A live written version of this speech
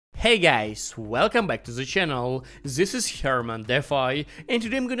Hey guys, welcome back to the channel. This is Herman DeFi, and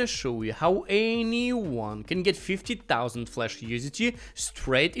today I'm gonna show you how anyone can get 50,000 Flash USDT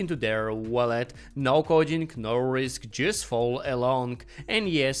straight into their wallet. No coding, no risk, just follow along. And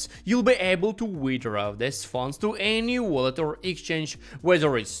yes, you'll be able to withdraw these funds to any wallet or exchange,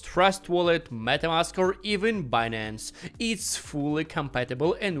 whether it's Trust Wallet, MetaMask, or even Binance. It's fully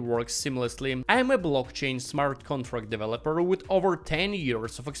compatible and works seamlessly. I'm a blockchain smart contract developer with over 10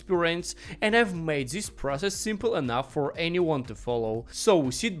 years of experience, and I've made this process simple enough for anyone to follow. So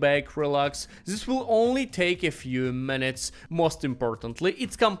sit back, relax, this will only take a few minutes. Most importantly,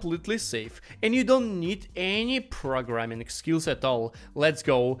 it's completely safe and you don't need any programming skills at all. Let's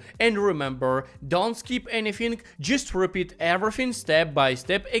go. And remember, don't skip anything, just repeat everything step by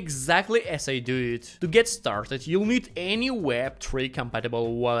step exactly as I do it. To get started, you'll need any Web3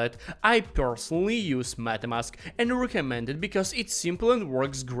 compatible wallet. I personally use MetaMask and recommend it because it's simple and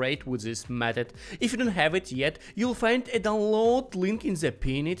works great with this method. If you don't have it yet, you'll find a download link in the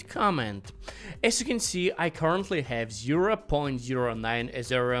pinned comment. As you can see, I currently have 0.09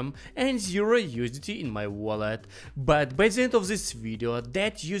 Ethereum and 0 USDT in my wallet, but by the end of this video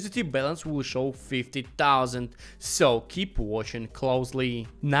that USDT balance will show 50,000, so keep watching closely.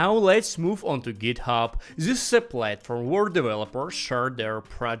 Now let's move on to GitHub. This is a platform where developers share their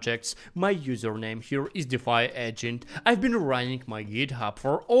projects. My username here is DeFi Agent. I've been running my GitHub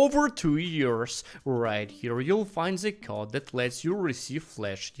for over 2 years. Right here you'll find the code that lets you receive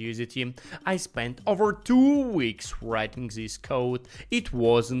Flash USDT. I spent over 2 weeks writing this code. It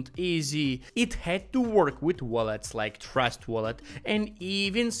wasn't easy. It had to work with wallets like Trust Wallet and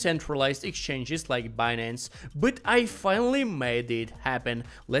even centralized exchanges like Binance, but I finally made it happen.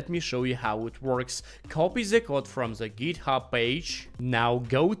 Let me show you how it works. Copy the code from the GitHub page. Now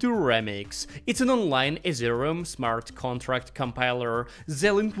go to Remix. It's an online Ethereum smart contract compiler.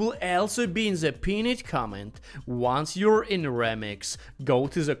 The link will also be in the pinned comment. Once you're in Remix, go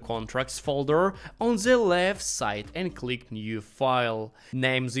to the contracts folder on the left side and click new file.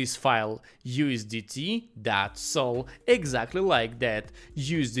 Name this file usdt.sol, exactly like that,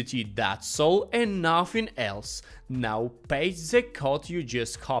 usdt.sol and nothing else. Now paste the code you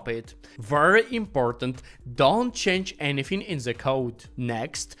just copied. Very important, don't change anything in the code.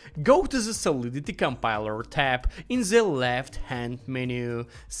 Next, go to the Solidity Compiler tab in the left hand menu.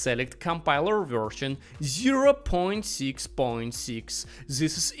 Select compiler version 0.6.6.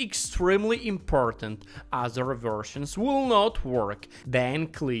 This is extremely important, other versions will not work. Then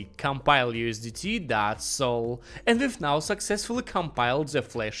click compile usdt.sol, and we've now successfully compiled the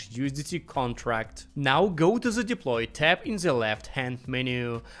Flash USDT contract. Now go to the Deploy tab in the left hand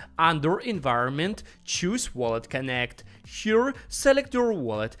menu. Under Environment, choose Wallet Connect. Here, select your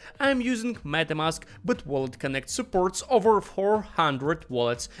wallet. I'm using MetaMask, but Wallet Connect supports over 400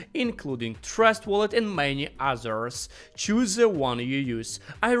 wallets, including Trust Wallet and many others. Choose the one you use.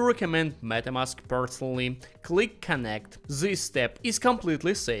 I recommend MetaMask personally. Click Connect. This step is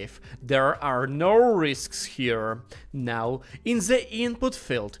completely safe. There are no risks here. Now, in the input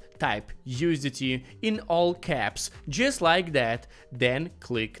field, type USDT in all caps, just like that, then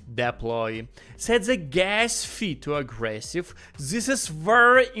click Deploy. Set the gas fee to aggressive, this is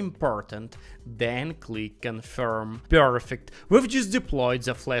very important, then click Confirm. Perfect, we've just deployed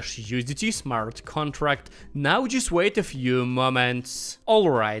the Flash USDT smart contract, now just wait a few moments.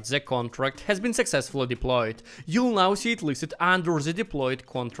 Alright, the contract has been successfully deployed. You'll now see it listed under the deployed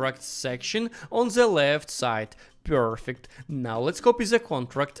contracts section on the left side. Perfect. Now let's copy the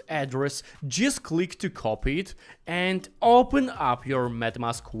contract address. Just click to copy it and open up your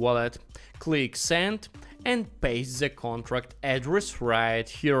MetaMask wallet. Click Send and paste the contract address right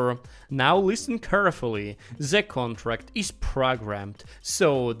here. Now listen carefully. The contract is programmed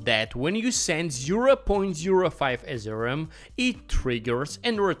so that when you send 0.05 Ethereum, it triggers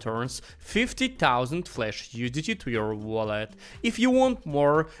and returns 50,000 Flash USDT to your wallet. If you want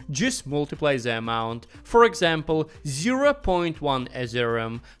more, just multiply the amount. For example, 0.1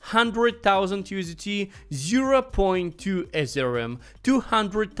 Ethereum, 100,000 USDT, 0.2 Ethereum,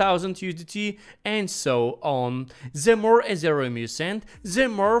 200,000 USDT, and so on. The more Ethereum you send, the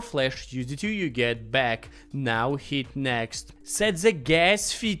more Flash USDT you get back. Now hit next. Set the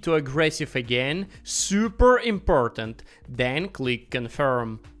gas fee to aggressive again, super important. Then click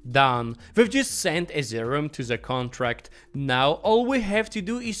Confirm. Done. We've just sent Ethereum to the contract. Now all we have to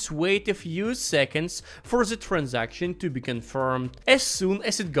do is wait a few seconds for the transaction to be confirmed. As soon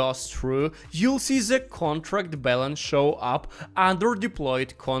as it goes through, you'll see the contract balance show up under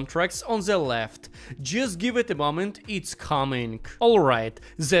deployed contracts on the left. Just give it a moment, it's coming. Alright,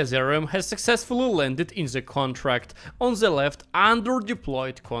 the Ethereum has successfully landed in the contract. On the left, under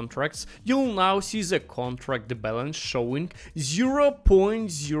deployed contracts, you'll now see the contract balance showing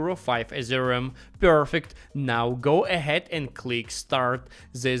 0.05 Ethereum. Perfect. Now go ahead and click start.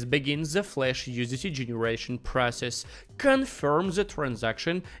 This begins the Flash USDT generation process. Confirm the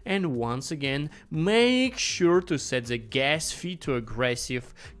transaction and once again make sure to set the gas fee to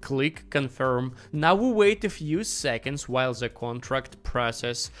aggressive. Click confirm. Now we wait a few seconds while the contract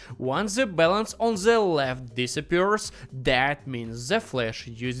process. Once the balance on the left disappears, that means the Flash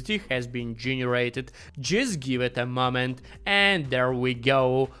USDT has been generated. Just give it a moment and there we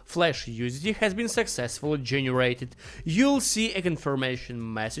go. Flash USDT has been successfully generated. You'll see a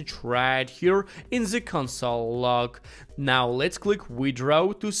confirmation message right here in the console log. Now let's click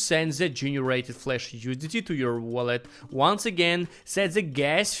withdraw to send the generated Flash USDT to your wallet. Once again, set the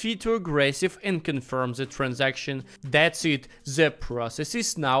gas fee to aggressive and confirm the transaction. That's it, the process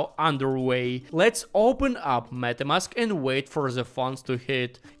is now underway. Let's open up MetaMask and wait for the funds to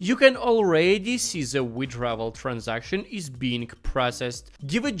hit. You can already see the withdrawal transaction is being processed.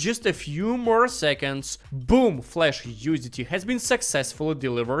 Give it just a few more seconds. Boom! Flash USDT has been successfully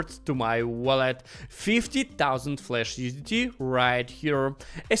delivered to my wallet. 50,000 Flash USDT right here.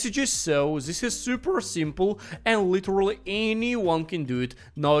 As you just saw, this is super simple and literally anyone can do it,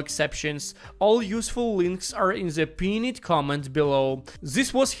 no exceptions. All useful links are in the pinned comment below.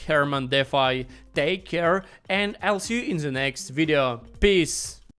 This was Herman DeFi. Take care and I'll see you in the next video. Peace!